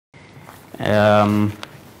We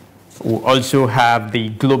also have the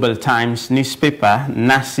Global Times newspaper.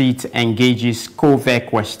 NASIT engages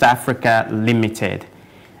Covec West Africa Limited.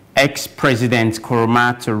 Ex-President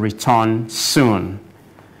Nkrumah to return soon.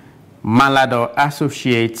 Malado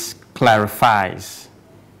Associates clarifies.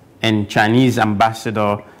 And Chinese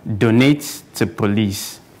ambassador donates to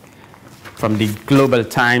police. From the Global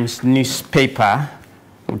Times newspaper,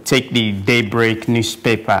 we'll take the Daybreak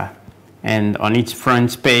newspaper. And on its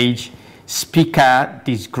front page, Speaker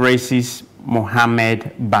disgraces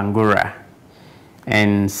Mohammed Bangura.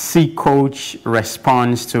 And KOOSH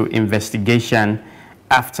responds to investigation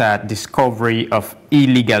after discovery of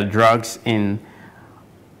illegal drugs in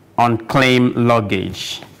unclaimed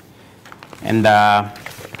luggage. And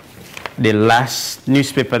the last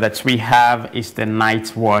newspaper that we have is the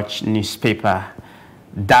Night Watch newspaper.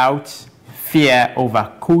 Doubt, fear over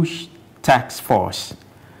KOOSH task force.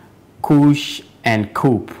 KOOSH and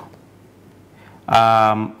coup.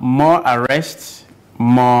 More arrests,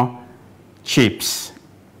 more chips.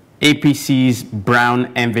 APC's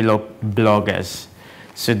brown envelope bloggers.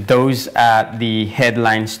 So those are the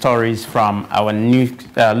headline stories from our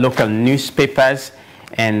local newspapers.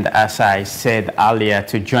 And as I said earlier,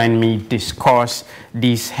 to join me discuss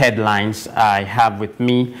these headlines, I have with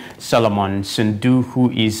me Salone Sundu,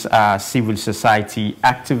 who is a civil society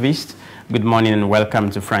activist. Good morning and welcome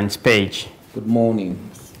to Front Page. Good morning,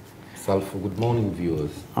 Salfo. Good morning,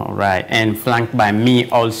 viewers. All right, and flanked by me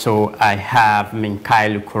also, I have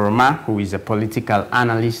Minkailu Nkrumah, who is a political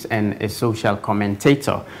analyst and a social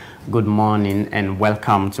commentator. Good morning and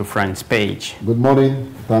welcome to Front Page. Good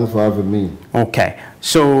morning. Thanks for having me. Okay,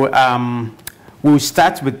 so we'll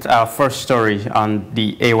start with our first story on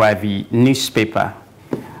the AYV newspaper.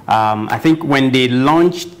 I think when they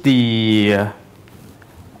launched the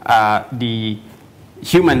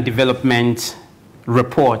Human Development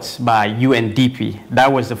Report by UNDP,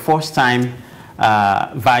 that was the first time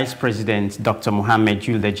Vice President Dr. Mohamed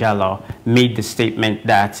Julde Jallow made the statement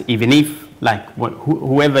that even if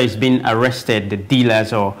whoever is being arrested, the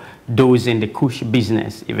dealers or those in the KOOSH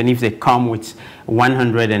business, even if they come with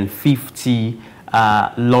 150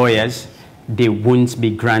 lawyers, they won't be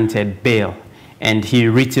granted bail. And he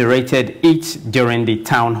reiterated it during the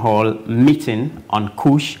town hall meeting on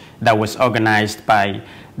KOOSH that was organized by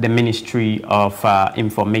the Ministry of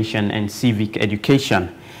Information and Civic Education.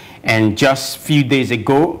 And just a few days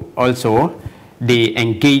ago also, they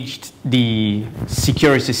engaged the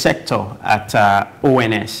security sector at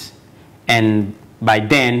ONS. And by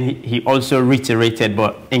then, he also reiterated,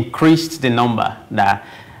 but increased the number that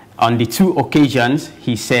on the two occasions,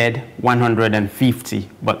 he said 150.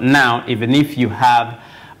 But now, even if you have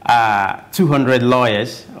 200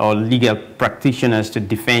 lawyers or legal practitioners to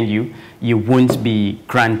defend you, you won't be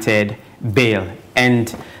granted bail.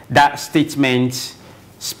 And that statement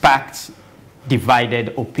sparked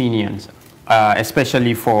divided opinions,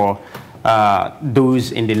 especially for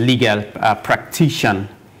those in the legal practice.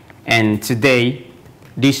 And today,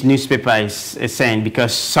 this newspaper is saying,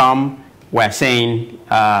 because some were saying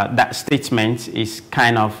that statement is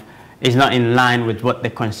not in line with what the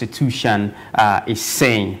Constitution is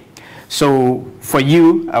saying. So for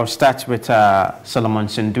you, I'll start with Salone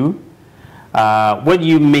Sundu. What do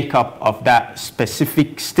you make up of that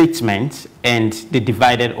specific statement and the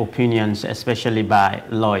divided opinions, especially by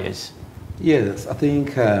lawyers? Yes, I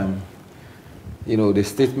think, you know, the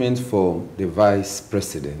statement for the Vice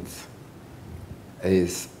President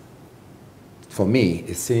is, for me,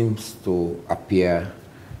 it seems to appear,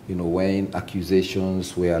 you know, when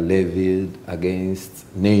accusations were levied against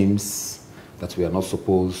names that were not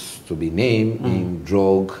supposed to be named in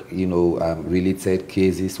drug, you know, related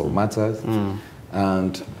cases or matters.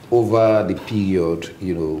 And over the period,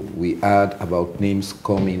 you know, we heard about names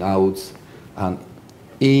coming out, and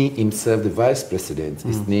he himself, the Vice President,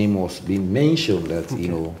 his name was being mentioned that, you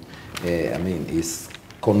know, I mean, is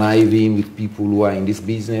conniving with people who are in this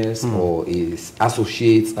business, or his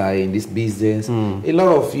associates are in this business. A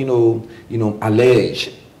lot of, you know,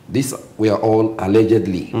 alleged. These were all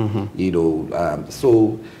allegedly, you know.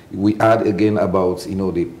 So we heard again about, you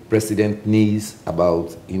know, the president needs,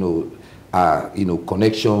 about, you know,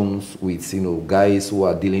 connections with, you know, guys who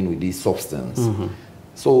are dealing with this substance.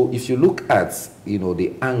 So if you look at, you know,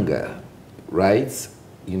 the anger, right?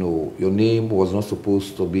 You know, your name was not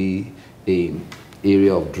supposed to be in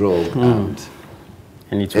area of drug, and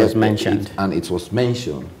it was mentioned. It was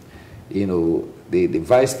mentioned. You know, the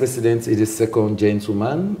Vice President is a second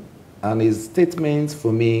gentleman, and his statement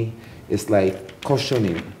for me is like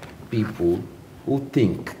cautioning people who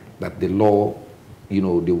think that the law, you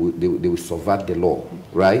know, they will subvert the law,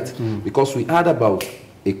 right? Because we heard about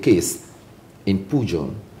a case in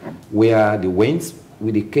Pujon, where they went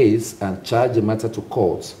with the case and charged the matter to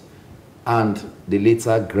court, and they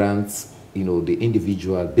later grant, you know, the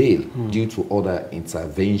individual bail due to other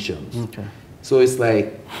interventions. Okay. So it's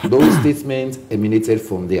like those statements emanated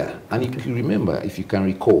from there. And if you remember, if you can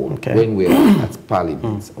recall, when we were at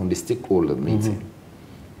Parliament on the stakeholder meeting,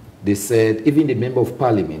 they said even the member of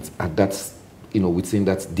Parliament at that, you know, within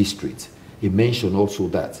that district, he mentioned also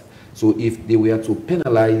that. So if they were to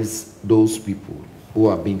penalize those people who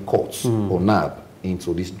are being caught or nabbed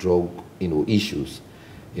into these drug, you know, issues,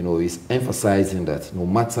 you know, it's emphasizing that no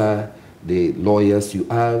matter the lawyers you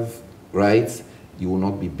have, right, you will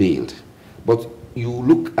not be bailed. But you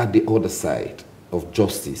look at the other side of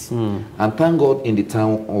justice. And thank God in the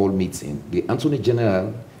town hall meeting, the Attorney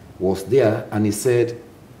General was there and he said,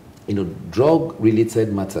 you know,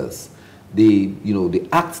 drug-related matters, the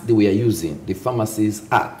act they were using, the Pharmacies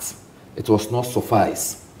Act, it was not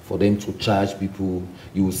suffice for them to charge people.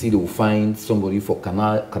 You will see they will find somebody for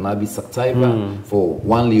cannabis sativa for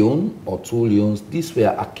 1 Leone or 2 Leones. These were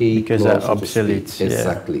archaic because laws, they're obsolete.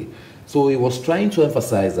 Exactly. So he was trying to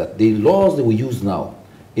emphasize that the laws that we use now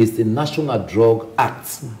is the National Drug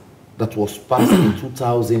Act that was passed in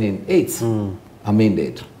 2008,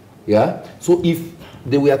 amended. Yeah. So if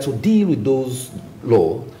they were to deal with those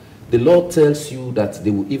laws, the law tells you that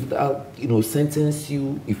they will, if you know, sentence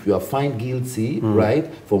you if you are found guilty, right,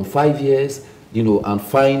 from 5 years, you know, and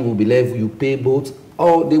fine will be level, you pay both,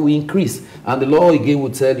 or they will increase. And the law again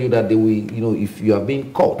will tell you that they will, you know, if you are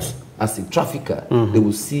being caught as a trafficker, they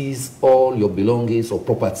will seize all your belongings or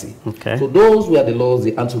property. Okay. So those were the laws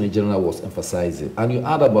the Attorney General was emphasizing. And you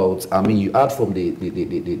add about, I mean, you add from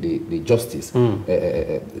the justice,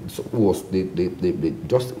 so who was the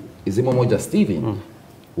justice, Izimomoja Stephen,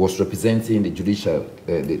 was representing the judicial,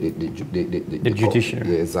 the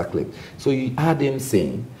judiciary. Yeah, exactly. So you add him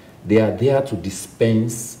saying they are there to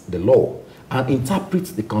dispense the law and interpret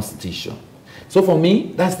the Constitution. So for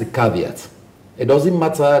me, that's the caveat. It doesn't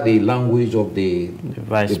matter the language of the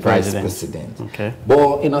vice president. Okay.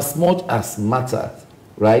 But in as much as matters,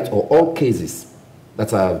 right, or all cases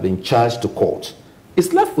that have been charged to court,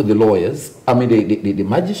 it's left with the lawyers, I mean the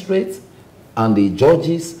magistrates and the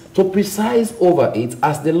judges to preside over it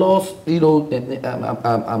as the laws, you know,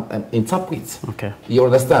 interpret. Okay. You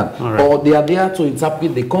understand? All right. Or they are there to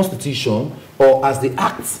interpret the Constitution, or as the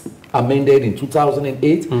acts amended in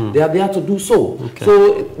 2008, they are there to do so. Okay.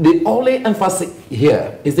 So the only emphasis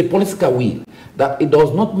here is the political will, that it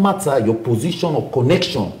does not matter your position or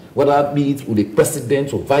connection, whether it be it with the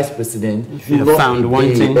president or vice president. If you found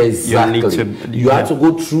wanting, exactly. You have to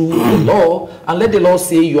go through the law and let the law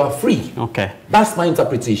say you are free. Okay. That's my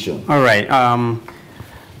interpretation. All right.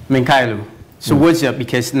 Minkailu, so what's your,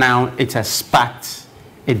 because now it has sparked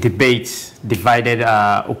a debate, divided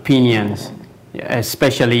opinions,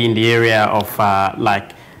 especially in the area of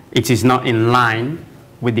like it is not in line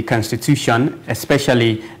with the Constitution,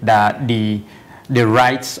 especially that the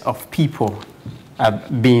rights of people are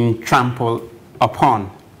being trampled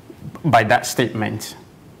upon by that statement.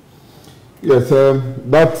 Yes,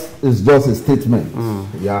 that is just a statement.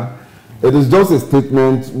 Yeah, it is just a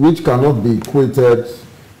statement which cannot be equated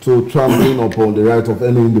to trampling upon the right of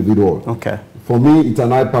any individual. Okay. For me, it's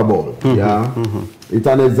an hyperbole. Yeah, it's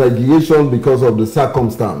an exaggeration because of the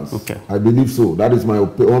circumstance. Okay. I believe so. That is my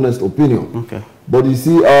honest opinion. Okay. But you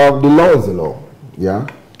see, the law is the law. Yeah,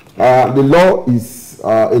 the law is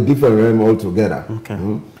a different realm altogether.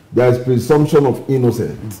 Okay. There is presumption of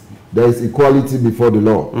innocence. There is equality before the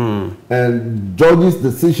law, and judges'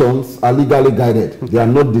 decisions are legally guided. They are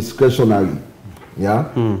not discretionary.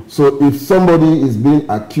 Yeah. So if somebody is being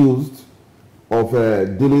accused of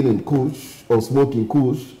dealing in KOOSH or smoking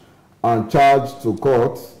KOOSH and charged to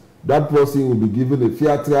court, that person will be given a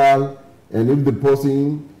fair trial, and if the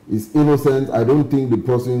person is innocent, I don't think the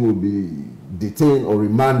person will be detained or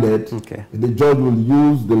remanded. Okay. The judge will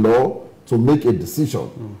use the law to make a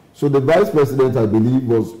decision. So the vice president, I believe,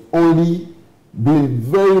 was only being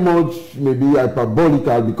very much maybe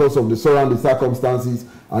hyperbolical because of the surrounding circumstances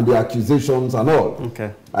and the accusations and all.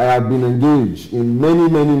 Okay. I have been engaged in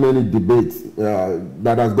many debates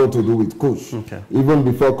that has got to do with KOOSH. Okay. Even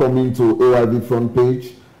before coming to AIV front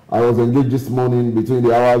page, I was engaged this morning between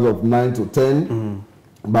the hours of 9 to 10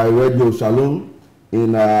 by Radio Salone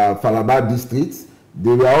in Falaba district.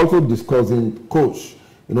 They were also discussing KOOSH.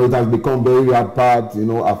 You know, it has become very apart, you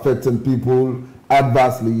know, affecting people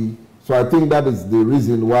adversely. So I think that is the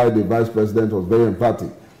reason why the vice president was very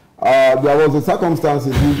emphatic. There was a circumstance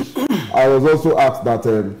in which I was also asked that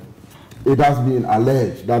it has been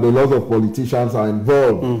alleged that a lot of politicians are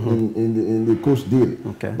involved in the KOOSH deal.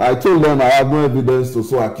 Okay. I told them I have no evidence to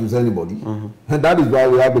so accuse anybody. And that is why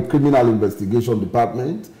we have the Criminal Investigation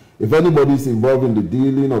Department. If anybody is involved in the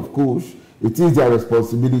dealing of KOOSH, it is their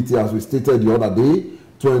responsibility, as we stated the other day,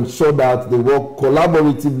 to ensure that they work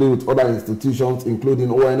collaboratively with other institutions,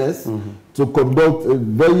 including ONS, to conduct a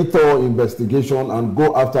very thorough investigation and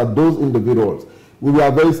go after those individuals. We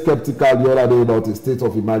were very skeptical the other day about a state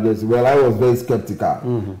of emergency. Well, I was very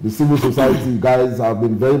skeptical. The civil society guys have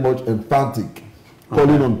been very much emphatic,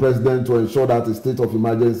 calling on President to ensure that a state of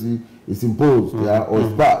emergency is imposed or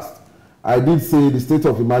is passed. I did say the state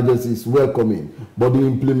of emergency is welcoming, but the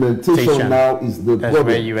implementation now is the problem.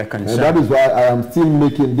 Where you were concerned. And that is why I am still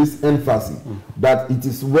making this emphasis that it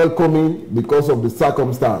is welcoming because of the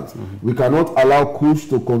circumstance. We cannot allow KOOSH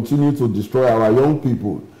to continue to destroy our young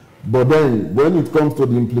people. But then, when it comes to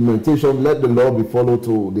the implementation, let the law be followed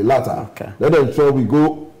to the latter. Okay. Let us ensure we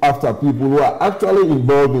go after people who are actually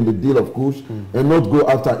involved in the deal of KOOSH and not go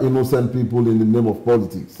after innocent people in the name of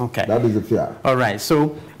politics. Okay. That is the fear. All right.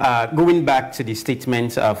 So, going back to the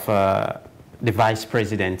statement of the Vice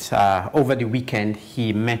President, over the weekend,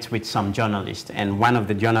 he met with some journalists. And one of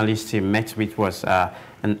the journalists he met with was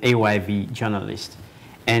an AYV journalist.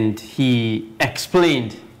 And he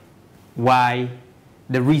explained why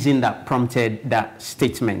the reason that prompted that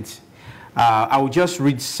statement. I will just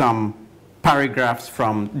read some paragraphs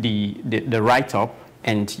from the write-up,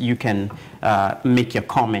 and you can make your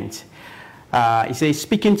comment. It says,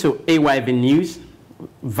 speaking to AYV News,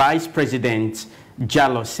 Vice President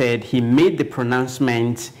Jallow said he made the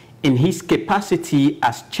pronouncement in his capacity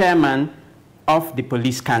as chairman of the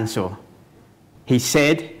Police Council. He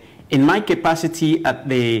said, in my capacity as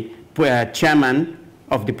the chairman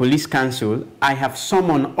of the Police Council, I have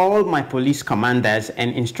summoned all my police commanders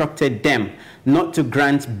and instructed them not to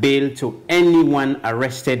grant bail to anyone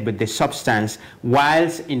arrested with the substance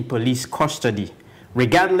whilst in police custody,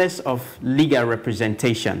 regardless of legal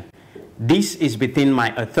representation. This is within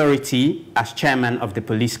my authority as chairman of the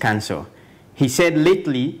Police Council. He said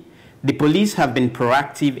lately, the police have been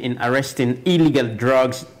proactive in arresting illegal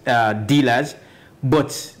drugs dealers,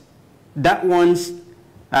 but that once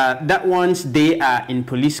they are in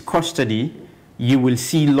police custody, you will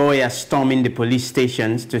see lawyers storming the police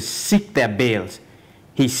stations to seek their bails.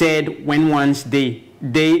 He said when once the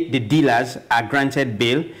dealers are granted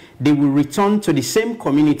bail, they will return to the same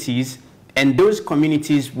communities, and those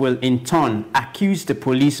communities will in turn accuse the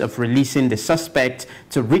police of releasing the suspect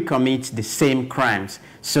to recommit the same crimes.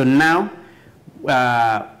 So now,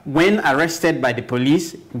 when arrested by the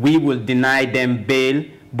police, we will deny them bail,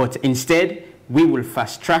 but instead, we will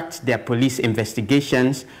fast-track their police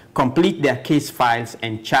investigations, complete their case files,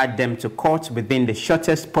 and charge them to court within the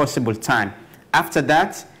shortest possible time. After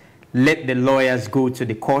that, let the lawyers go to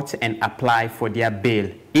the court and apply for their bail.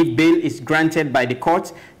 If bail is granted by the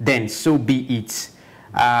court, then so be it.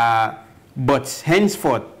 But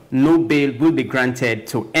henceforth, no bail will be granted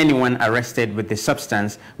to anyone arrested with the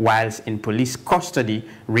substance whilst in police custody,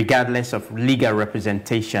 regardless of legal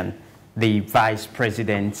representation, the Vice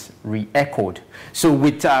President re-echoed. So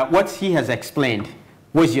with what he has explained,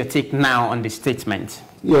 what's your take now on the statement?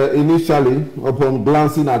 Yeah, initially, upon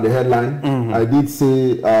glancing at the headline, I did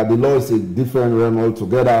say the law is a different realm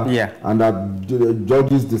altogether, and that the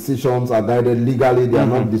judges' decisions are guided legally, they are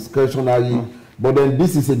not discretionary. But then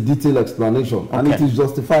this is a detailed explanation, and it is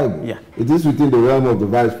justifiable. It is within the realm of the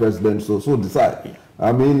Vice President, so decide.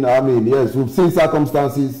 I mean, yes, we've seen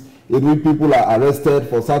circumstances in which people are arrested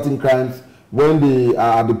for certain crimes. When they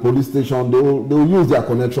are at the police station, they will use their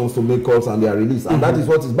connections to make calls and they are released. And that is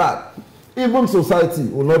what is bad. Even society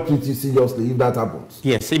will not treat you seriously if that happens.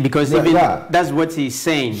 Yes, because even that's what he's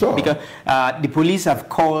saying. Sure. Because the police have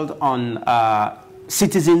called on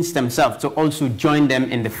citizens themselves to also join them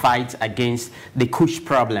in the fight against the KOOSH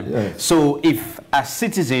problem. Yes. So if as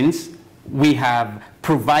citizens, we have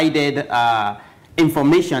provided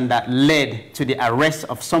information that led to the arrest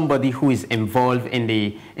of somebody who is involved in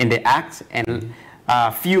the act, and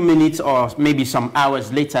a few minutes or maybe some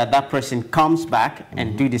hours later that person comes back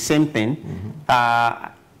and do the same thing,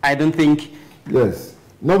 I don't think... Yes,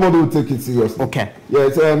 nobody will take it seriously. Okay.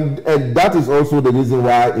 Yes, and that is also the reason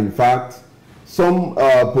why, in fact, some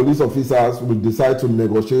police officers will decide to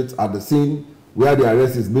negotiate at the scene where the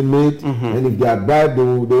arrest is being made, and if they are bribed, they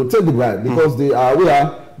will take the bribe, because they are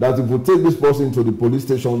aware that if we take this person to the police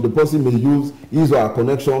station, the person may use his or her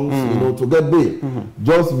connections, you know, to get bail.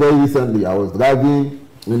 Just very recently, I was driving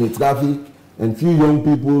in the traffic, and few young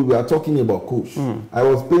people were talking about KOOSH. I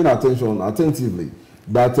was paying attention attentively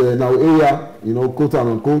that in our area, you know, quote and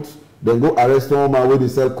unquote, then go arrest someone where they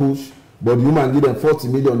sell KOOSH, but the human give them 40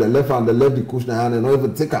 million, they left and they left the KOOSH hand and not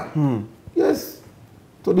even take her. Yes.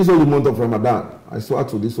 So this holy month of Ramadan, I swear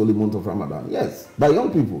to this holy month of Ramadan, yes, by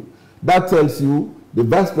young people. That tells you the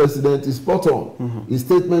vice president is spot on. His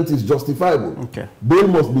statement is justifiable. Okay. Bail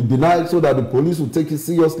must be denied so that the police will take it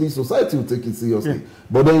seriously, society will take it seriously.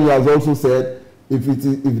 But then he has also said, if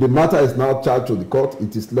the matter is now charged to the court,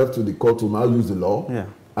 it is left to the court to now use the law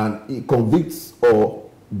and it convicts or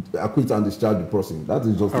acquit and discharge the person. That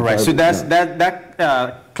is justifiable. All right. So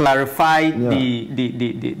that clarified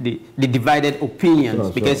the divided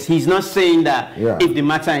opinions, because he's not saying that if the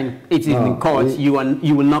matter is in court, you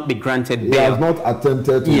will not be granted bail. He has not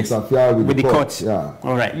attempted to interfere with the court.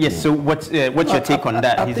 All right. Yes. So what's your take on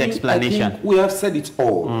that? His explanation. I think we have said it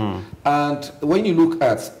all. And when you look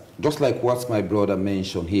at, just like what my brother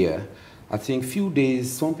mentioned here, I think few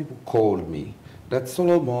days some people called me that,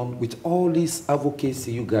 Solomon, with all this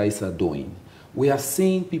advocacy you guys are doing, we are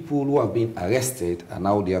seeing people who have been arrested and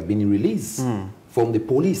now they have been released from the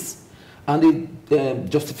police. And the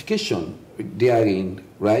justification therein,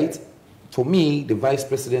 right? For me, the vice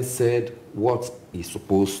president said what he's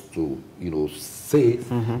supposed to, say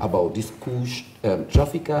about this KOOSH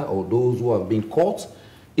trafficker or those who have been caught.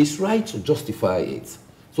 It's right to justify it.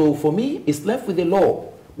 So for me, it's left with the law.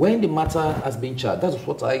 When the matter has been charged, that's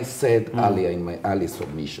what I said earlier in my early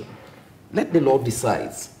submission. Let the law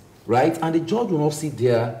decide, right? And the judge will not sit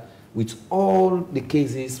there with all the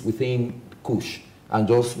cases within KOOSH and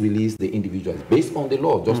just release the individuals based on the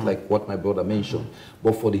law, just like what my brother mentioned.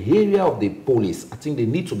 But for the area of the police, I think they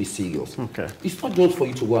need to be serious. Okay. It's not just for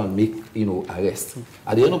you to go and make, arrest.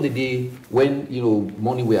 At the end of the day, when,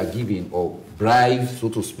 money we are giving or bribes, so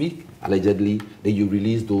to speak, allegedly, then you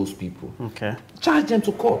release those people. Okay. Charge them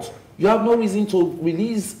to court. You have no reason to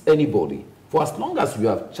release anybody. For as long as you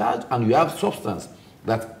have charged and you have substance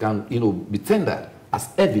that can, be tendered as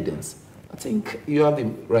evidence, I think you have the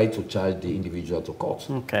right to charge the individual to court.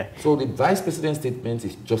 Okay. So the vice president's statement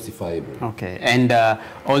is justifiable. Okay. And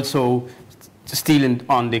also, still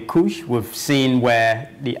on the KOOSH, we've seen where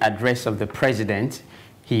the address of the president,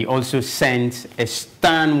 he also sent a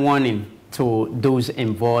stern warning to those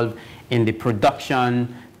involved in the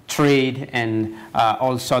production, trade, and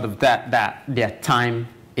all sort of that their time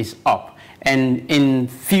is up. And in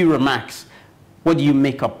few remarks, what do you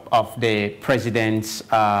make up of the president's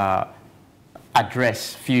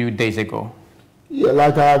address a few days ago? Yeah,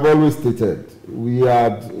 like I have always stated, we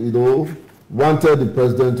had, wanted the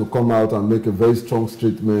president to come out and make a very strong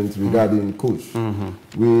statement regarding KOOSH.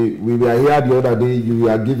 We were here the other day, you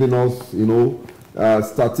were giving us,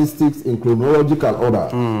 statistics in chronological order,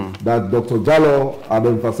 that Dr. Jallo had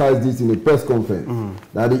emphasized this in a press conference,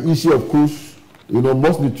 that the issue of KOOSH,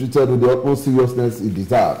 must be treated with the utmost seriousness it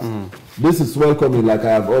deserves. This is welcoming, like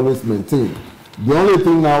I have always maintained. The only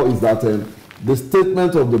thing now is that the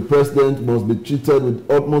statement of the president must be treated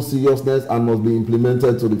with utmost seriousness and must be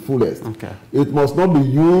implemented to the fullest. Okay. It must not be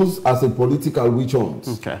used as a political witch hunt.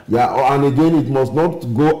 Okay. Yeah, and again, it must not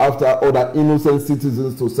go after other innocent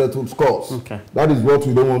citizens to settle scores. Okay. That is what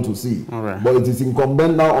we don't want to see. All right. But it is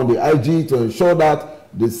incumbent now on the IG to ensure that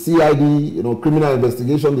the CID, Criminal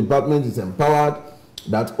Investigation Department, is empowered,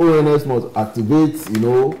 that ONS must activate,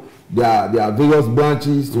 their various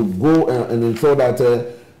branches to go and ensure that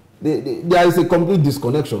there is a complete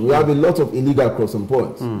disconnection. We have a lot of illegal crossing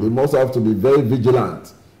points. They must have to be very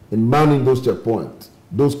vigilant in manning those checkpoints,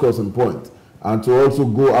 those crossing points, and to also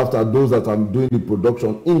go after those that are doing the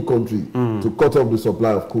production in country to cut off the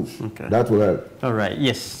supply of KOOSH. Okay. That will help. All right.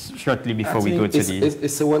 Yes. Shortly before we go to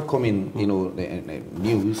it's a welcoming,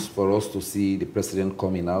 news for us to see the president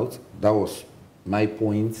coming out. That was my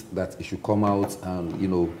point, that he should come out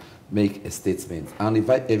and make a statement, and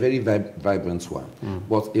a very vibrant one.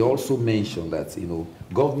 But he also mentioned that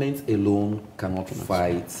government alone cannot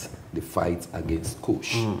fight the fight against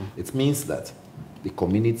KOOSH. It means that the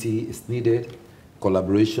community is needed,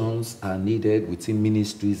 collaborations are needed within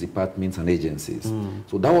ministries, departments, and agencies.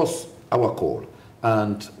 So that was our call.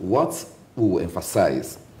 And what we will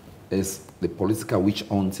emphasize is the political witch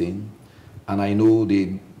hunting. And I know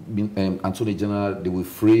the Attorney General, they will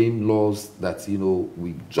frame laws that,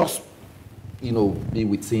 we just, be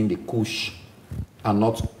within the KOOSH and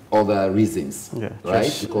not other reasons,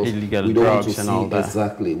 right? Because illegal we don't want to drugs and all that.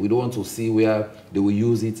 Exactly. We don't want to see where they will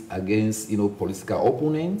use it against, political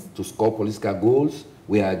opponents to score political goals.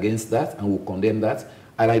 We are against that and will condemn that.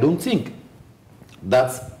 And I don't think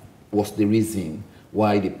that was the reason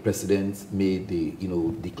why the president made the,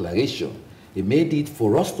 declaration. He made it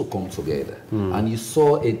for us to come together. And you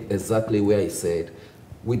saw it exactly where he said,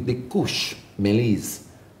 with the KOOSH milice,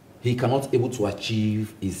 he cannot able to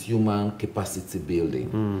achieve his human capacity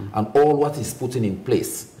building and all what is putting in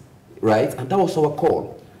place, right? And that was our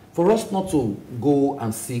call. For us not to go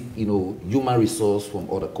and seek, human resource from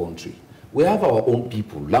other country. We have our own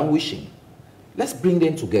people languishing. Let's bring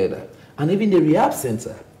them together. And even the rehab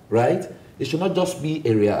center, right? It should not just be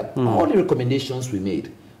a rehab. All the recommendations we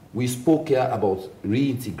made, we spoke here about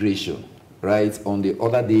reintegration, right? On the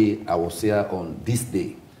other day, I was here on this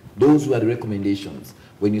day. Those were the recommendations.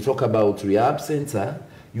 When you talk about rehab center,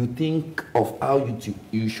 you think of how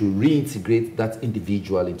you should reintegrate that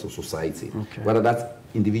individual into society. Okay. Whether that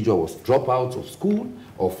individual was dropped out of school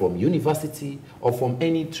or from university or from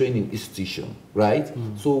any training institution, right?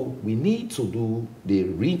 So we need to do the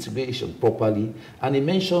reintegration properly. And he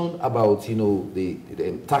mentioned about, the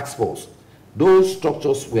task force. Those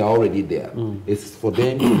structures were already there. It's for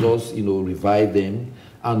them to just, revive them.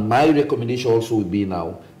 And my recommendation also would be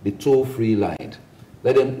now the toll-free line.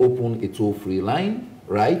 Let them open a toll-free line,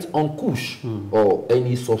 right, on KOOSH or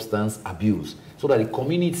any substance abuse, so that the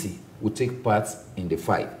community will take part in the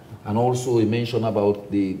fight. And also he mentioned about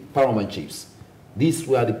the paramount chiefs. These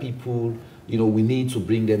were the people, we need to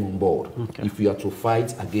bring them on board. Okay. If we are to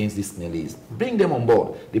fight against this Nellies, bring them on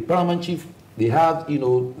board. The paramount chief, they have,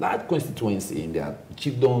 large constituency in their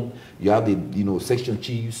chiefdom. You have the, section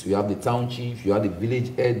chiefs, you have the town chief, you have the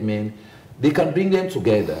village headmen. They can bring them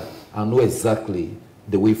together and know exactly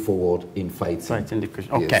the way forward in fighting. Fighting the KOOSH.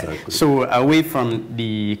 Okay, yeah, exactly. So away from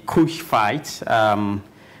the KOOSH fight,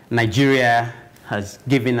 Nigeria has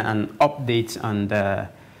given an update on the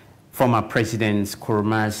former President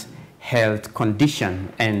Nkrumah's health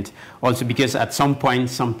condition, and also because at some point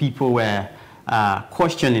some people were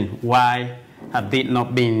questioning why have they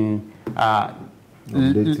not been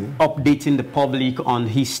updating the public on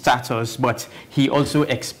his status, but he also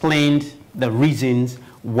explained the reasons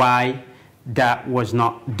why that was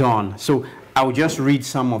not done. So I'll just read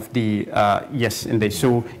some of the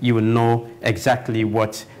so you will know exactly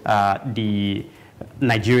what the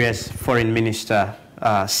Nigeria's foreign minister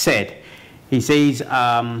said. He says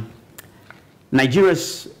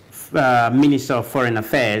Nigeria's Minister of Foreign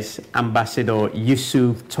Affairs, Ambassador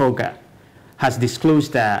Yusuf Toga, has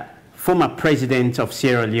disclosed that former president of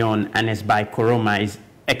Sierra Leone, Anesbai Koroma, is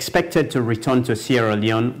expected to return to Sierra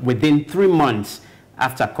Leone within 3 months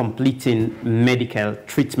after completing medical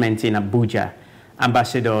treatment in Abuja.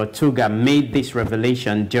 Ambassador Toga made this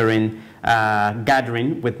revelation during a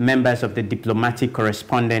gathering with members of the Diplomatic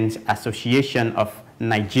Correspondents Association of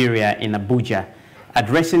Nigeria in Abuja.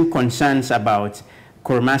 Addressing concerns about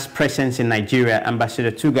Koroma's presence in Nigeria,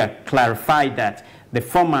 Ambassador Toga clarified that the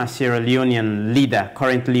former Sierra Leonean leader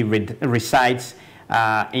currently resides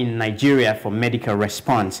in Nigeria for medical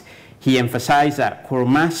response. He emphasized that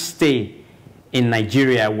Koroma's stay in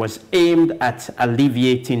Nigeria was aimed at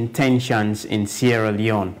alleviating tensions in Sierra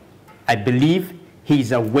Leone. I believe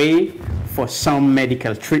he's away for some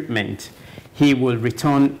medical treatment. He will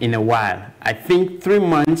return in a while. I think 3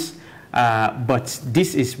 months, but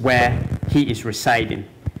this is where he is residing.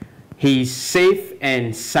 He is safe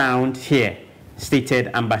and sound here,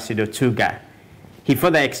 stated Ambassador Toga. He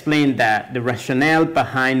further explained that the rationale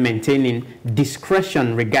behind maintaining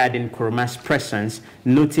discretion regarding Koroma's presence,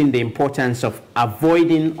 noting the importance of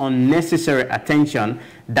avoiding unnecessary attention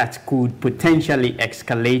that could potentially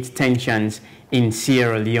escalate tensions in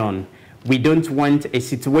Sierra Leone. We don't want a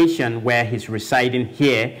situation where he's residing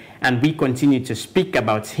here and we continue to speak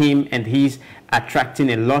about him and he's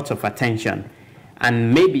attracting a lot of attention.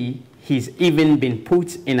 And maybe he's even been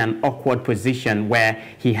put in an awkward position where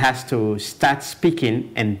he has to start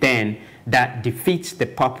speaking, and then that defeats the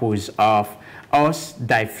purpose of us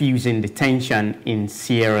diffusing the tension in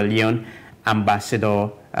Sierra Leone,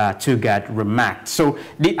 Ambassador Toga remarked. So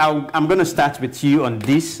I'm going to start with you on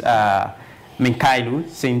this, Minkailu,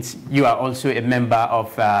 since you are also a member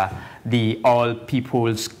of the All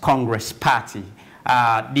People's Congress Party.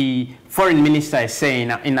 The foreign minister is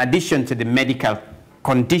saying, in addition to the medical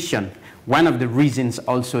condition, one of the reasons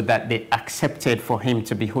also that they accepted for him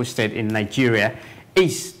to be hosted in Nigeria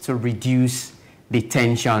is to reduce the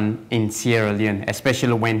tension in Sierra Leone,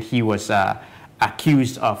 especially when he was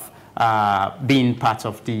accused of being part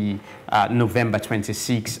of the November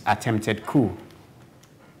 26 attempted coup.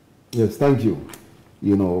 Yes, thank you.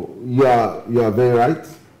 You are very right.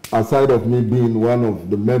 Aside of me being one of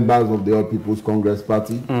the members of the All People's Congress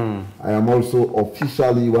Party, I am also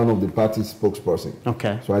officially one of the party's spokesperson.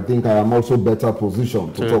 Okay. So I think I am also better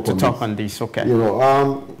positioned to talk on this. Okay.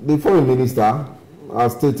 The foreign minister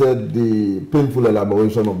has stated the painful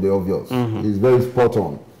elaboration of the obvious. It's very spot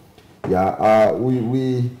on. Yeah.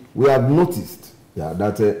 We have noticed, yeah,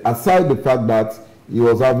 that aside the fact that he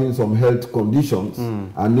was having some health conditions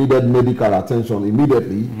and needed medical attention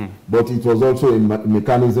immediately, but it was also a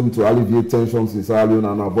mechanism to alleviate tensions in Sierra Leone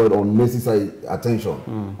and avoid unnecessary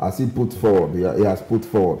attention, as he put forward. He has put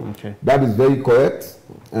forward. Okay. That is very correct,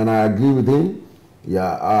 and I agree with him.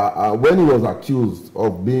 Yeah, when he was accused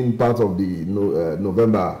of being part of the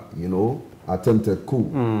November, attempted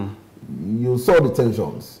coup, you saw the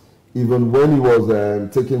tensions. Even when he was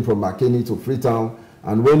taken from Makeni to Freetown,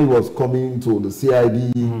 and when he was coming to the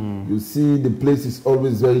CID, you see the place is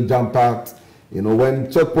always very jam-packed. When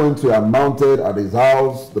checkpoints were mounted at his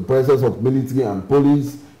house, the presence of military and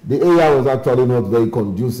police, the area was actually not very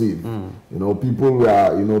conducive. People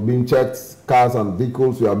were, being checked, cars and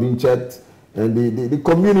vehicles were being checked, and the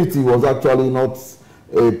community was actually not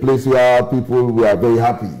a place where people were very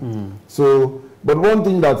happy. So, but one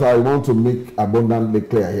thing that I want to make abundantly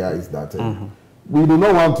clear here is that we do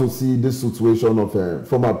not want to see this situation of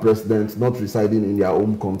former presidents not residing in their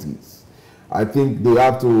home countries. I think they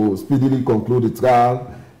have to speedily conclude the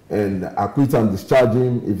trial and acquit and discharge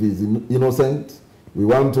him if he's innocent. We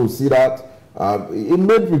want to see that. He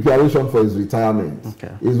made preparation for his retirement.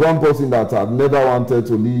 Okay. He's one person that had never wanted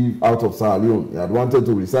to leave out of Sierra Leone. He had wanted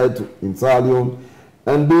to reside in Sierra Leone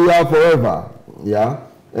and be here forever. Yeah.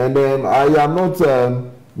 And I am not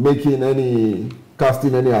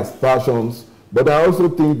casting any aspersions, but I also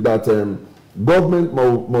think that government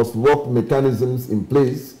must work mechanisms in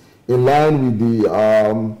place in line with the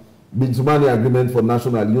Bintumani Agreement for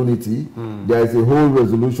National Unity. There is a whole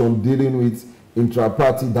resolution dealing with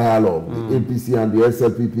intra-party dialogue, the APC and the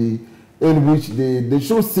SLPP, in which they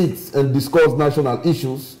should sit and discuss national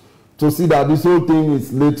issues to see that this whole thing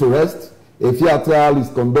is laid to rest. A fair trial is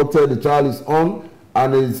conducted, the trial is on,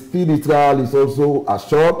 and a speedy trial is also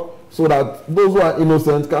assured, so that those who are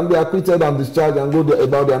innocent can be acquitted and discharged and go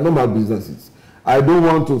about their normal businesses. I don't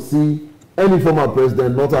want to see any former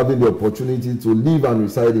president not having the opportunity to live and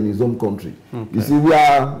reside in his home country. Okay. You see, we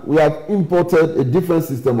have imported a different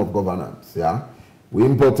system of governance. Yeah, we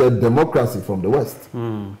imported democracy from the West.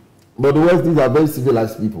 But the West, these are very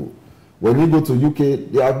civilized people. When you go to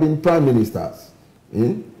UK, there have been prime ministers.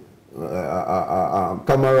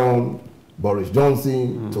 Cameron, Boris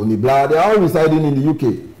Johnson, Tony Blair, they are all residing in the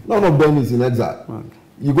UK. None of them is in exile. Okay.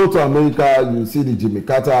 You go to America, you see the Jimmy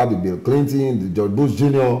Carter, the Bill Clinton, the George Bush Jr.,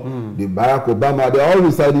 the Barack Obama, they're all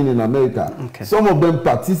residing in America. Okay. Some of them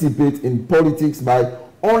participate in politics by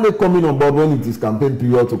only coming on board when it is campaign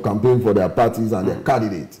period to campaign for their parties and their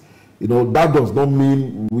candidates. That does not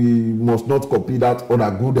mean we must not copy that or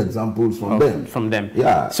are good examples from them. From them.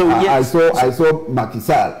 Yeah. So yes, I saw Macky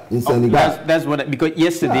Sall in Senegal. That's what, because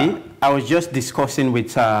yesterday I was just discussing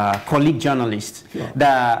with colleague journalists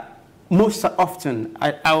that most often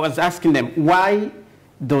I was asking them why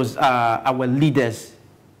those our leaders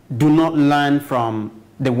do not learn from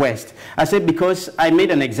the West. I said because I made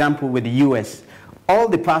an example with the US. All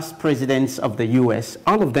the past presidents of the U.S.,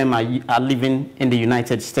 all of them are living in the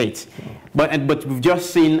United States. But we've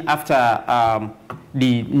just seen after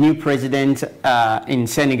the new president in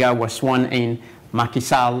Senegal was sworn in, Macky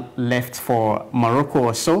Sall left for Morocco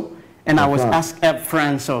or so. And I was asked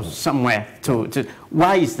France or somewhere to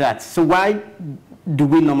why is that? So why do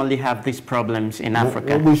we normally have these problems in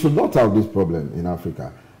Africa? We should not have this problem in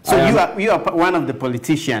Africa. So you are one of the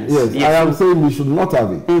politicians. Yes, I am saying we should not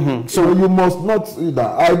have it. So you must not see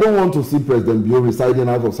that. I don't want to see President Bio residing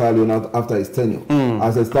out of Sierra Leone after his tenure,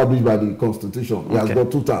 as established by the Constitution. He has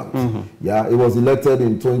got 2 terms. Yeah, he was elected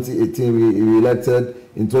in 2018. He re-elected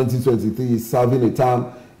in 2023. He's serving a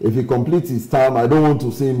term. If he completes his term, I don't want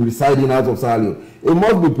to see him residing out of Sierra Leone. He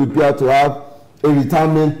must be prepared to have a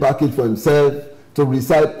retirement package for himself, to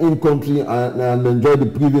reside in country and enjoy the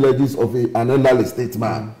privileges of an elderly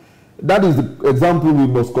statesman. That is the example we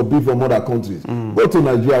must copy from other countries. Go to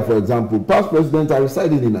Nigeria, for example. Past presidents are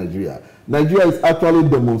residing in Nigeria. Nigeria is actually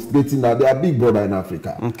demonstrating that they are big brother in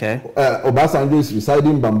Africa. Okay. Obasanjo is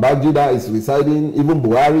residing, Babangida is residing, even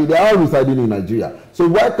Buhari, they are all residing in Nigeria. So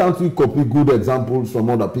why can't we copy good examples from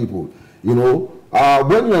other people? When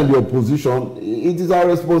you're in the opposition, it is our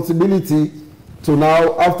responsibility to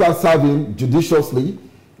now, after serving judiciously,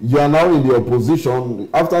 you are now in the opposition.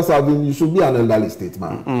 After serving, you should be an elderly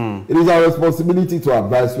statesman. It is our responsibility to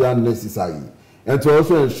advise where necessary and to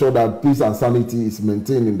also ensure that peace and sanity is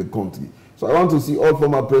maintained in the country. So I want to see all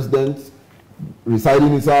former presidents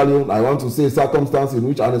residing in Sierra Leone. I want to see a circumstance in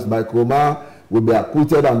which Ernest Bai Koroma will be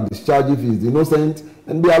acquitted and discharged if he is innocent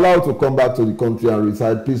and be allowed to come back to the country and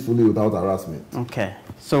reside peacefully without harassment. Okay.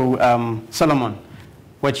 So, Solomon,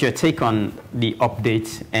 what's your take on the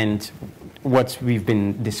update and what we've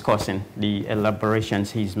been discussing, the elaborations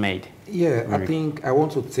he's made? Yeah, I think I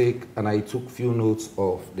want to take, and I took few notes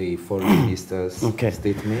of the foreign minister's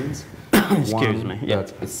statement. Excuse me. Yeah.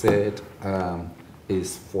 That it said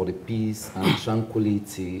is for the peace and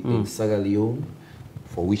tranquility in Sierra Leone,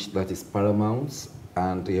 for which that is paramount.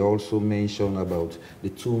 And they also mentioned about the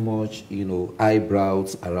too much,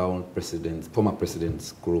 eyebrows around former President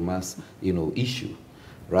Nkrumah's, issue,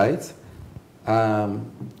 right?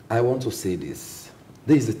 I want to say this.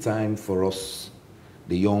 This is the time for us,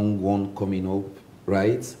 the young one coming up,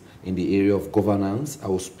 right, in the area of governance. I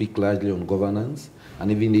will speak largely on governance, and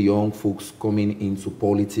even the young folks coming into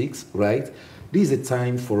politics, right? This is a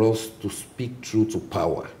time for us to speak true to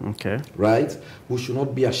power, right? We should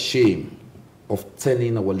not be ashamed of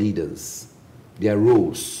telling our leaders their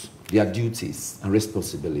roles, their duties, and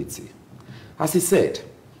responsibility. As he said,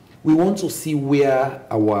 we want to see where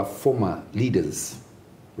our former leaders,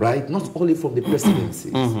 right, not only from the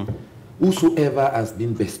presidencies, whosoever has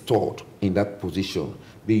been bestowed in that position,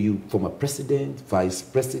 be you former president, vice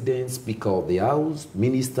president, speaker of the house,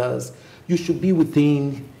 ministers, you should be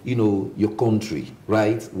within, your country,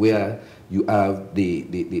 right, where you have the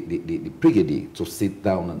prerogative to sit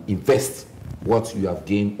down and invest what you have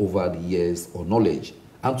gained over the years or knowledge,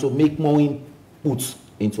 and to make more inputs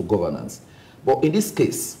into governance. But in this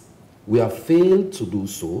case, we have failed to do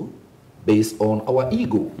so based on our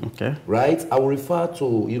ego, right? I will refer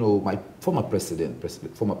to, my former president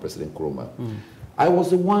Nkrumah. I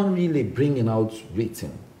was the one really bringing out,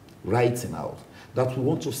 writing out, that we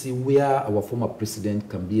want to see where our former president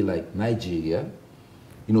can be like Nigeria,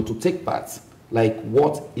 to take part, like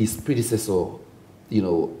what his predecessor,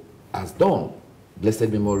 has done. Blessed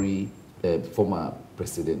memory, former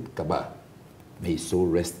President Kpaka, may his soul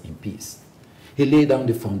rest in peace. He laid down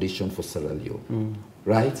the foundation for Sierra Leone,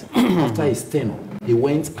 right? After his tenure, he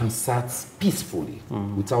went and sat peacefully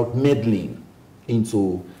without meddling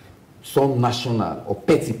into some national or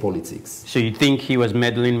petty politics. So you think he was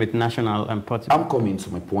meddling with national and politics? I'm coming to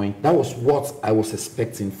my point. That was what I was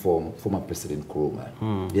expecting from former President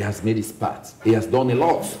Nkrumah. He has made his part. He has done a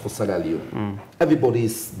lot for Sierra Leone. Everybody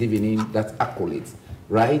is giving him that accolade,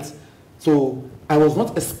 right? So I was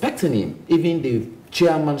not expecting him, even the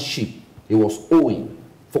chairmanship he was owing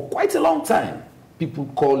for quite a long time. People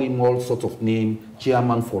call him all sorts of names,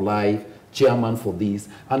 chairman for life, chairman for this,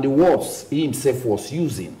 and the words he himself was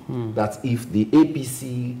using, that if the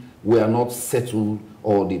APC were not settled,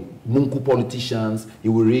 or the Munku politicians, he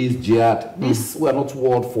will raise jihad. These were not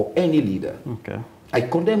words for any leader. I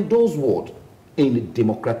condemn those words in a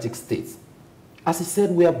democratic state. As he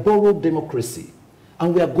said, we have borrowed democracy,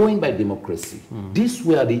 and we are going by democracy. These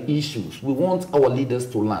were the issues we want our leaders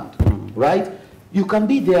to land, right? You can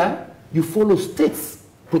be there, you follow states'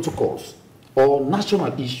 protocols or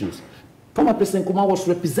national issues. Former President Nkrumah was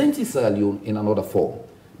representing Sierra Leone in another form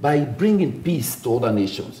by bringing peace to other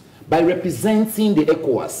nations, by representing the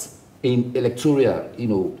ECOWAS in electoral,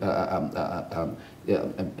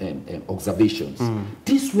 observations.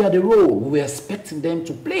 These were the role we were expecting them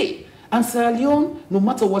to play. And Sierra Leone, no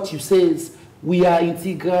matter what you say, we are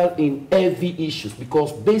integral in every issue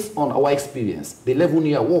because based on our experience, the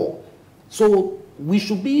 11-year war. So we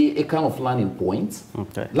should be a kind of learning point,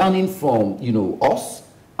 learning from, us,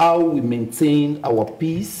 how we maintain our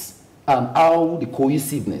peace and how the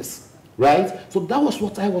cohesiveness, right? So that was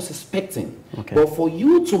what I was expecting. But for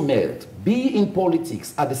you to melt, be in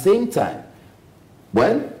politics at the same time,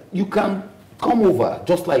 well, you can come over,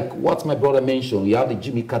 just like what my brother mentioned. You have the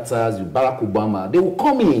Jimmy Carters, the Barack Obama. They will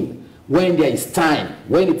come in when there is time,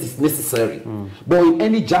 when it is necessary. But in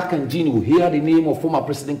any Jack and Jean, you hear the name of former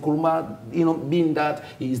President Nkrumah, being that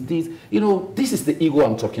he is this, this is the ego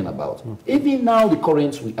I'm talking about. Even now, the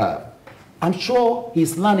currents we have, I'm sure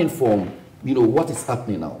he's learning from, what is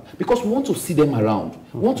happening now. Because we want to see them around.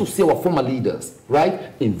 We want to see our former leaders,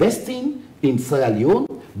 right? Investing in Sierra Leone,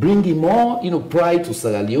 bringing more, pride to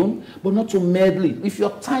Sierra Leone, but not to meddle. If your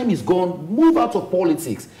time is gone, move out of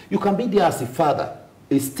politics. You can be there as a father,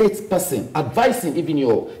 a state person, advising even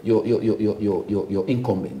your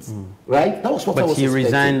incumbents, right? That was what I was expecting. But he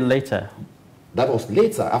resigned later. That was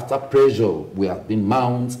later, after pressure we have been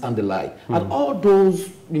mounted and the like. And all those,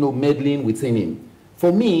 meddling within him.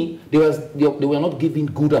 For me, they were not giving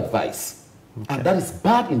good advice. And that is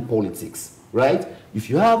bad in politics, right? If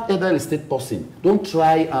you have either a state person, don't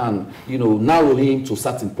try and, narrow him to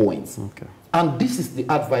certain points. And this is the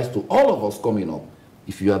advice to all of us coming up.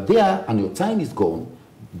 If you are there and your time is gone,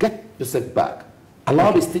 get yourself back.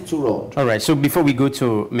 Allow the state to run. All right, so before we go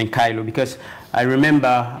to Menkailo, because I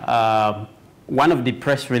remember one of the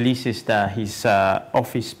press releases that his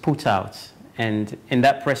office put out, and in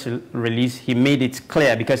that press release, he made it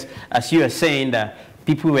clear, because as you are saying that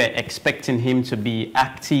people were expecting him to be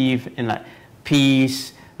active in like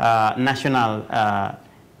peace, national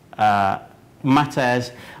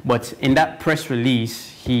matters. But in that press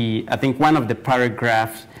release, I think one of the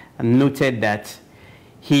paragraphs noted that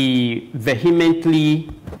he vehemently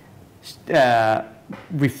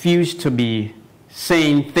refused to be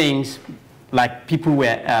saying things like people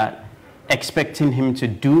were expecting him to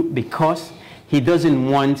do, because he doesn't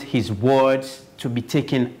want his words to be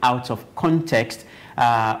taken out of context,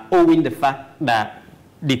 owing the fact that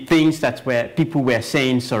the things that people were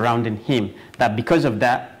saying surrounding him, that because of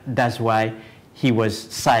that, that's why he was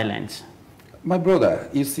silent. My brother,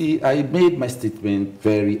 you see, I made my statement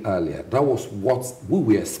very earlier. That was what we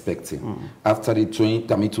were expecting after the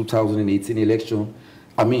 2018 election.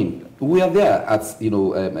 I mean, we are there at, 7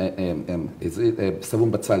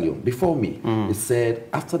 Battalion. Before me, he said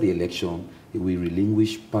after the election, he will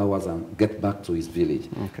relinquish powers and get back to his village.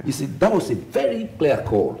 Okay. You see, that was a very clear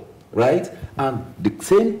call, right? And the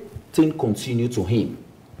same thing continued to him.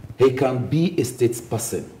 He can be a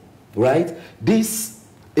statesperson, right? This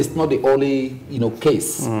is not the only,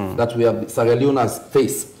 case that we have Sierra Leone has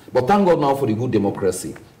faced. But thank God now for the good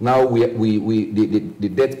democracy. Now the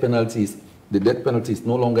death penalty is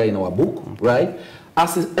no longer in our book, right?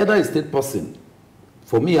 As either a state person,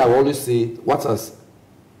 for me, I always say what is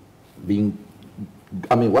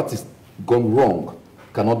gone wrong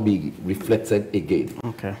cannot be reflected again.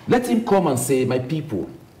 Okay. Let him come and say, my people,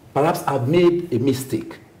 perhaps I've made a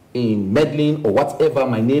mistake in meddling or whatever,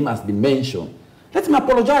 my name has been mentioned. Let him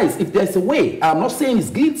apologize if there's a way. I'm not saying he's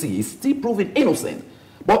guilty, he's still proven innocent.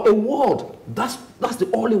 But a word, that's the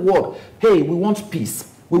only word. Hey, we want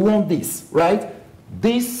peace. We want this, right?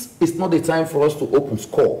 This is not the time for us to open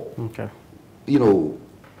score. Okay.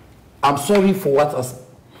 I'm sorry for what has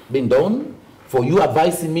been done, for you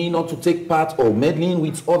advising me not to take part or meddling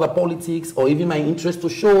with other politics or even my interest to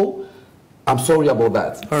show. I'm sorry about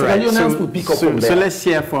that. All right. So let's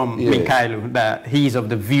hear from Mikhailo that he is of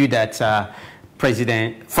the view that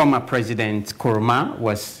former President Nkrumah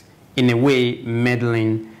was in a way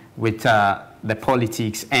meddling with the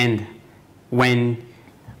politics, and when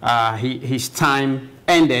his time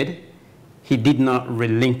ended, he did not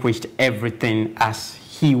relinquish everything as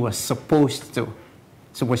he was supposed to.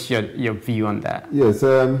 So what's your view on that? Yes,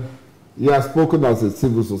 he has spoken as a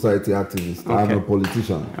civil society activist. Okay. I'm a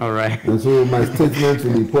politician. All right. And so my statement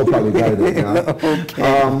will be properly guided.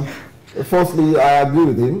 Okay. Firstly, I agree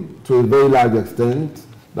with him to a very large extent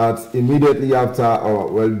that immediately after,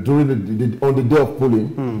 on the day of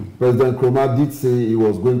polling, President Nkrumah did say he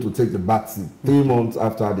was going to take the backseat 3 months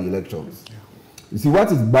after the elections. You see,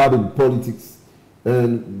 what is bad in politics,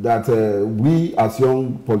 and that we as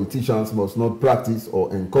young politicians must not practice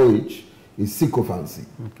or encourage, is sycophancy.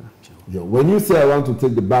 Okay. When you say I want to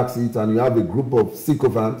take the backseat and you have a group of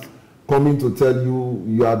sycophants coming to tell you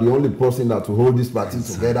you are the only person that will hold this party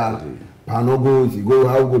together, Panogo, if you go,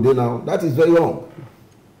 how go they now? That is very wrong.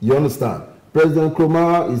 You understand? President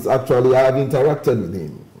Nkrumah is actually, I have interacted with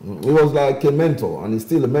him. He was like a mentor, and he's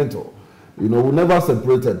still a mentor. We never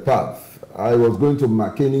separated paths. I was going to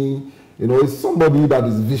McKinney. It's somebody that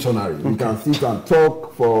is visionary. We can sit and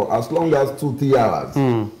talk for as long as 2-3 hours.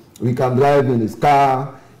 We can drive in his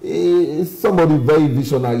car. It's somebody very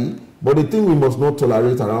visionary. But the thing we must not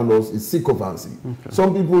tolerate around us is sycophancy. Okay.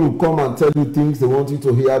 Some people will come and tell you things they want you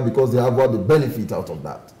to hear because they have got the benefit out of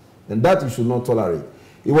that. And that you should not tolerate.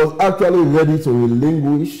 He was actually ready to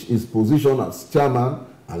relinquish his position as chairman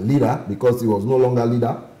and leader because he was no longer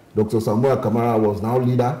leader. Dr. Samuel Kamara was now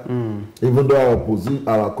leader, even though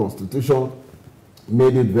our constitution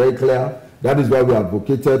made it very clear. That is why we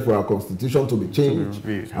advocated for our constitution to be changed.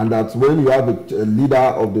 And that when you have a leader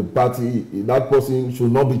of the party, that person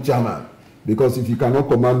should not be chairman. Because if you cannot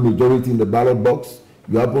command majority in the ballot box,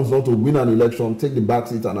 you happen not to win an election, take the back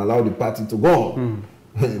seat and allow the party to go on.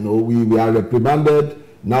 We are reprimanded.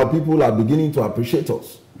 Now people are beginning to appreciate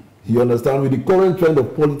us. You understand? With the current trend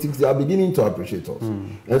of politics, they are beginning to appreciate us.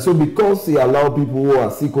 And so because he allowed people who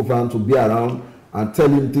are sycophants to be around and tell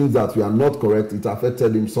him things that were not correct, it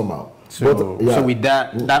affected him somehow. So with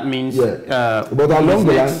that means but along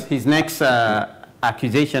his next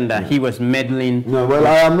accusation that he was meddling. No, well,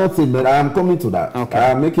 I am not saying that. I am coming to that. Okay.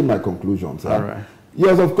 I am making my conclusions. All right.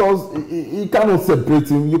 Yes, of course, you cannot separate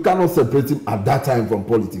him. You cannot separate him at that time from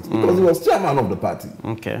politics because he was chairman of the party.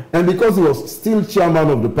 Okay. And because he was still chairman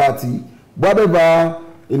of the party, whatever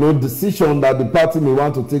decision that the party may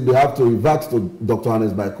want to take, they have to revert to Dr.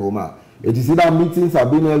 Hannes Baikoma. It is either meetings have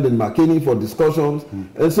been held in McKinney for discussions,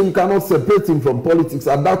 and so you cannot separate him from politics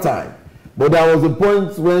at that time. But there was a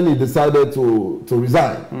point when he decided to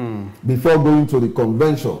resign before going to the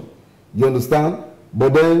convention. You understand?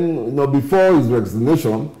 But then, before his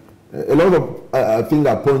resignation, a lot of, I think,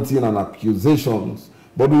 are pointing and accusations.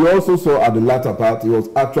 But we also saw at the latter part, he was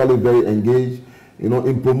actually very engaged,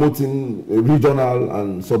 in promoting regional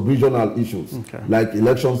and sub-regional issues, like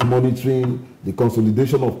elections monitoring, the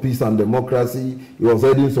consolidation of peace and democracy. He was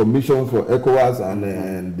heading some missions for ECOWAS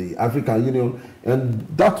and the African Union, and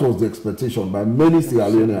that was the expectation by many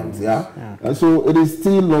Sierra Leoneans, And so it is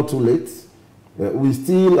still not too late. We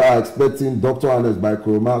still are expecting Dr. Ernest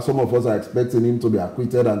Bai-Koroma. Some of us are expecting him to be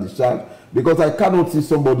acquitted and discharged, because I cannot see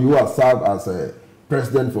somebody who has served as a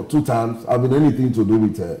president for 2 terms having anything to do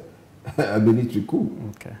with a military coup.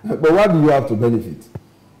 But what do you have to benefit?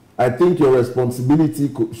 I think your responsibility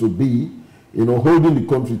should be, holding the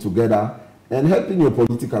country together and helping your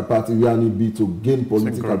political party where need be to gain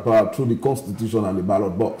political power through the constitution and the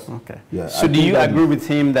ballot box. So do you agree with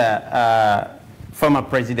him that former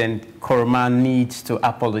President Koroma needs to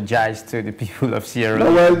apologize to the people of Sierra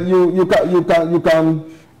Leone? Well, you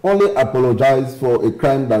can only apologize for a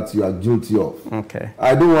crime that you are guilty of.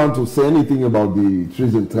 I don't want to say anything about the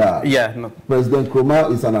treason trial. President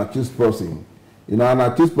Koroma is an accused person. An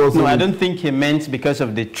accused person. No, I don't think he meant because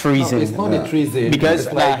of the treason. No, it's not the treason.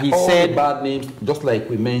 Because like he all said bad names, just like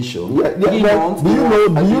we mentioned. Do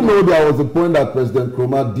you know there was a point that President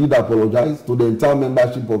Koroma did apologize to the entire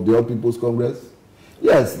membership of the All People's Congress?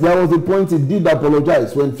 Yes, there was a point he did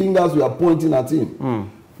apologize when fingers were pointing at him.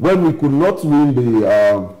 When we could not win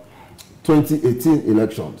the 2018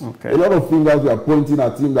 elections. A lot of fingers were pointing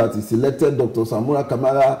at him that he selected Dr. Samura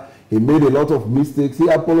Kamara. He made a lot of mistakes. He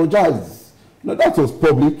apologized. Now, that was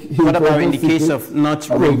public. What about in the case of not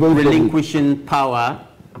relinquishing power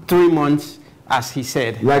 3 months, as he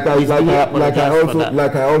said? Like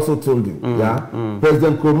I also told you,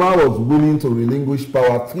 President Koroma was willing to relinquish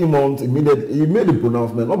power 3 months immediately. He made a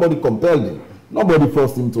pronouncement. Nobody compelled him. Nobody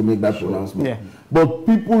forced him to make that pronouncement. But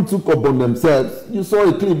people took upon themselves. You saw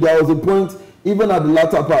a clip. There was a point, even at the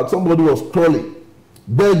latter part, somebody was crawling,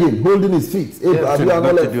 begging, holding his feet. So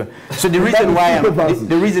the reason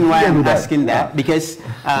why I'm asking that, because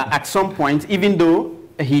at some point, even though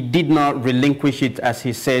he did not relinquish it, as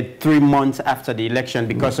he said, 3 months after the election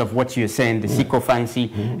because of what you're saying, the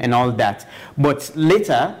sycophancy and all that. But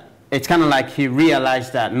later, it's kind of like he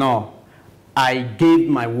realized that, no, I gave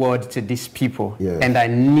my word to these people, and I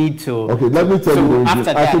need to. Okay, let me tell you. After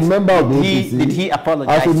that, as a member of the APC, did he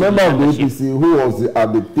apologize? As a member of the APC who was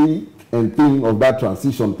at the peak and thing of that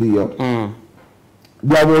transition period,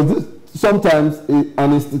 there was this, sometimes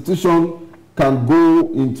an institution can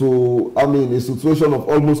go into, a situation of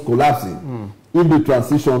almost collapsing if the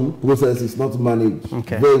transition process is not managed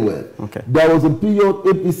very well. There was a period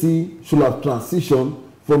APC should have transitioned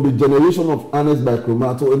from the generation of Ernest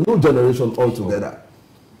Bai-Koroma to a new generation altogether.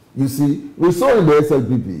 You see, we saw in the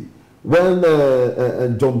SLPP, when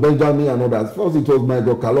John Benjamin and others, first it was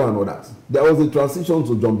Michael Kalo and others, there was a transition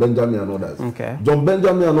to John Benjamin and others. John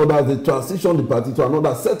Benjamin and others, they transitioned the party to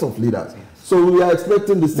another set of leaders. So we are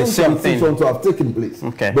expecting the same transition to have taken place.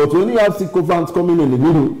 But when you have sycophants coming in the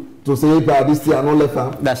middle, to say this year and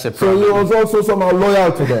left, that's a problem. So he was also somehow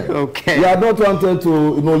loyal to them. He had not wanted to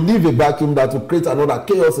leave a vacuum that would create another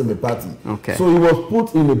chaos in the party. So he was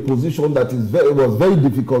put in a position that was very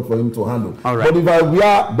difficult for him to handle. But if I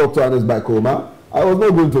were Dr. Ernest Bai-Koroma, I was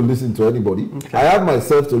not going to listen to anybody. I have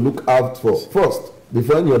myself to look out for first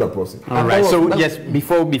before any other person. All right. So yes,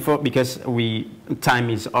 before because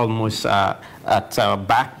time is almost at our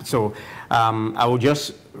back. So I will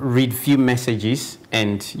just read few messages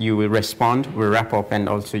and you will respond. We'll wrap up, and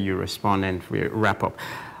also you respond and we wrap up.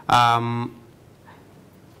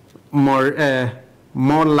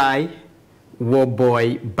 More Lie War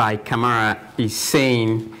Boy by Kamara is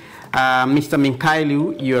saying, Mr.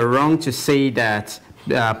 Minkailu, you are wrong to say that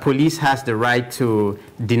police has the right to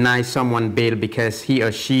deny someone bail because he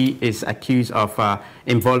or she is accused of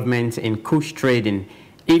involvement in KOOSH trading.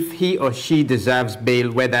 If he or she deserves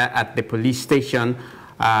bail, whether at the police station,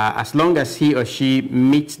 as long as he or she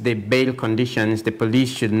meets the bail conditions, the police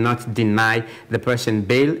should not deny the person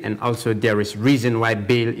bail. And also there is reason why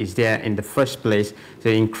bail is there in the first place,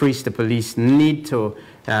 to increase the police need to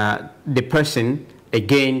the person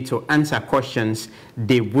again to answer questions.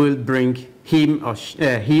 They will bring him or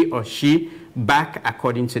he or she back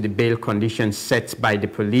according to the bail conditions set by the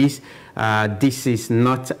police. This is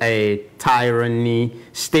not a tyranny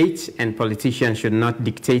state, and politicians should not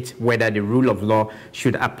dictate whether the rule of law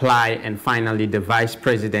should apply. And finally, the vice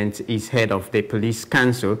president is head of the police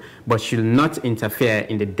council, but should not interfere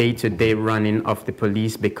in the day-to-day running of the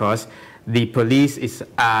police, because the police is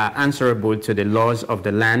answerable to the laws of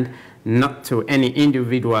the land, not to any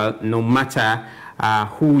individual, no matter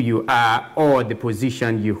who you are or the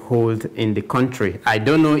position you hold in the country. I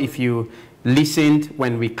don't know if you listened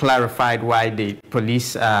when we clarified why the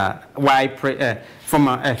police, why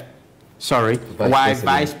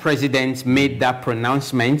Vice President made that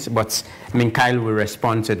pronouncement, but Kyle will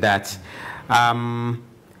respond to that. And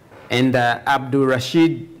Abdul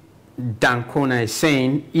Rashid Dankona is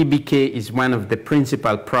saying EBK is one of the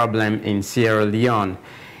principal problems in Sierra Leone.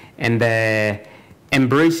 And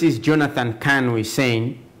Embraces Jonathan Kanu is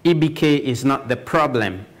saying EBK is not the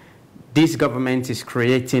problem. This government is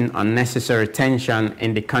creating unnecessary tension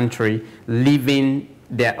in the country, leaving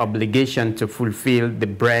their obligation to fulfill the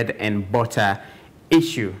bread and butter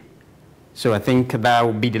issue. So I think that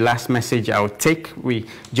will be the last message I'll take.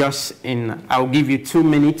 I'll give you 2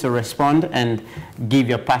 minutes to respond and give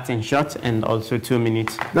your parting shot, and also 2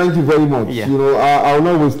 minutes. Thank you very much. Yeah. You know, I will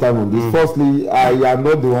not waste time on this. Firstly, I am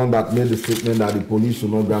not the one that made the statement that the police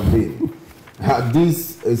should not grant bail.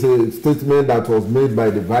 This is a statement that was made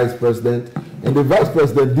by the Vice President, and the Vice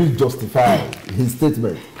President did justify his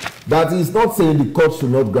statement. That is not saying the court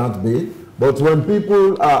should not grant bail, but when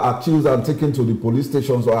people are accused and taken to the police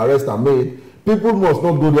stations or arrests are made, people must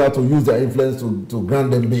not go there to use their influence to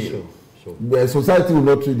grant them bail. Sure. The society will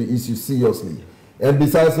not treat the issue seriously. And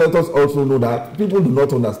besides, let us also know that people do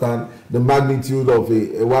not understand the magnitude of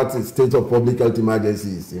what a state of public health emergency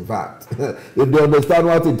is, in fact. If they understand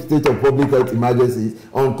what a state of public health emergency is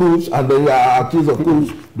on KOOSH and they are accused of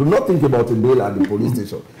KOOSH, do not think about a bail at the police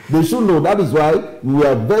station. They should know. That is why we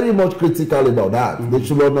are very much critical about that. They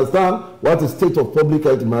should understand what a state of public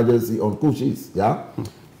health emergency on KOOSH is. Yeah?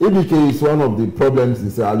 EBK is one of the problems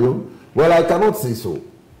in Sierra Leone. Well, I cannot say so.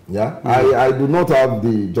 Yeah, I do not have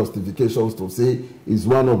the justifications to say it's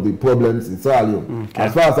one of the problems in Sierra Leone. Okay.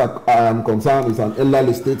 As far as I am concerned, it's an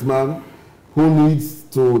elderly statesman who needs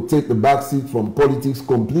to take the back seat from politics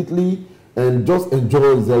completely and just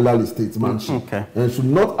enjoy his elderly statesmanship, and should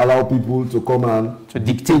not allow people to come and to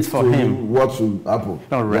dictate for him what should happen.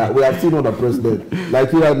 All right. Yeah, we have seen other presidents.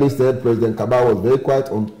 Like you rightly said, President Kpaka was very quiet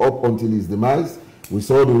up until his demise. We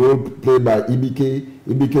saw the role played by EBK.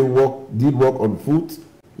 EBK did work on foot,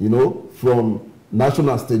 you know, from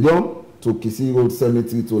National Stadium to Kisi Road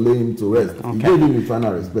Cemetery to lay him to rest. He gave him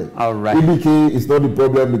final respect. All right. EBK is not the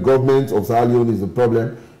problem. The government of Sierra Leone is the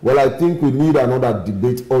problem. Well, I think we need another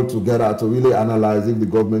debate altogether to really analyze if the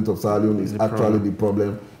government of Sierra Leone is actually the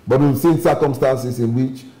problem. But we've seen circumstances in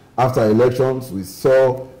which, after elections, we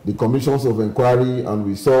saw the commissions of inquiry and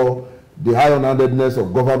we saw the high-handedness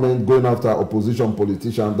of government going after opposition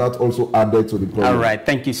politicians. That also added to the problem. All right,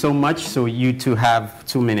 thank you so much. So you two have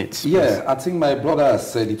 2 minutes. Yeah, I think my brother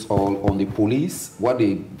has said it all on the police. What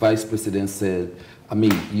the Vice President said, I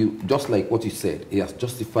mean, you just like what you said, he has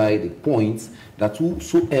justified the point that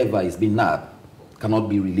whosoever is being nabbed cannot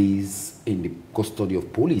be released in the custody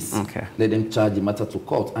of police. Let them charge the matter to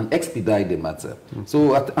court and expedite the matter.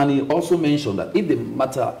 So, and he also mentioned that if the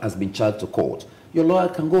matter has been charged to court, your lawyer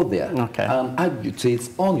can go there and agitate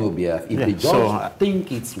on your behalf if the judge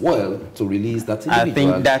think it's well to release that individual. I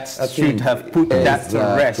think that should have put that to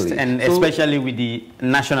rest, and so, especially with the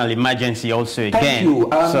national emergency also again. Thank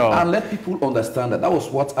you, and let people understand that was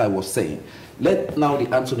what I was saying. Let now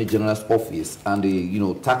the Attorney General's office and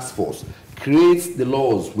the task force create the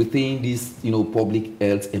laws within this public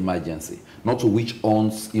health emergency, not to which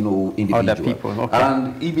owns individual. Other people.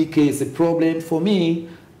 And EBK is a problem for me.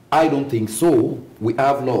 I don't think so. We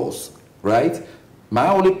have laws, right? My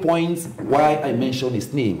only point why I mentioned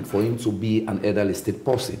his name, for him to be an elderly state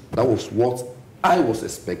person. That was what I was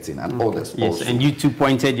expecting, and others also. And you two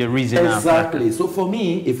pointed your reason out. Exactly. So for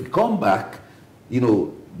me, if we come back,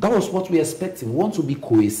 that was what we expecting. We want to be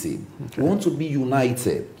cohesive. We want to be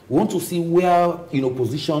united. We want to see where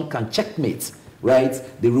opposition can checkmate, right,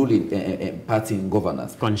 the ruling party in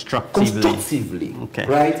governance. Constructively,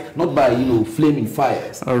 right? Not by, flaming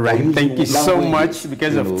fires. All right, thank you so much.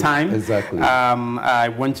 Because of time, exactly. I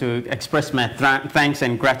want to express my thanks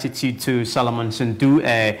and gratitude to Solomon Sundu,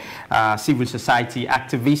 a civil society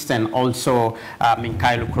activist, and also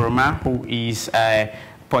Minkailu Kuruma, who is a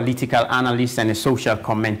political analyst and a social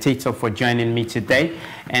commentator, for joining me today.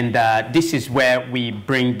 And this is where we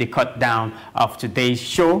bring the cut down of today's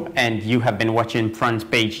show, and you have been watching Front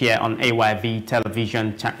Page here on AYV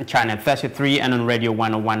Television Channel 33 and on Radio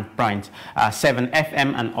 101.7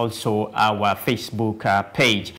 FM, and also our Facebook page.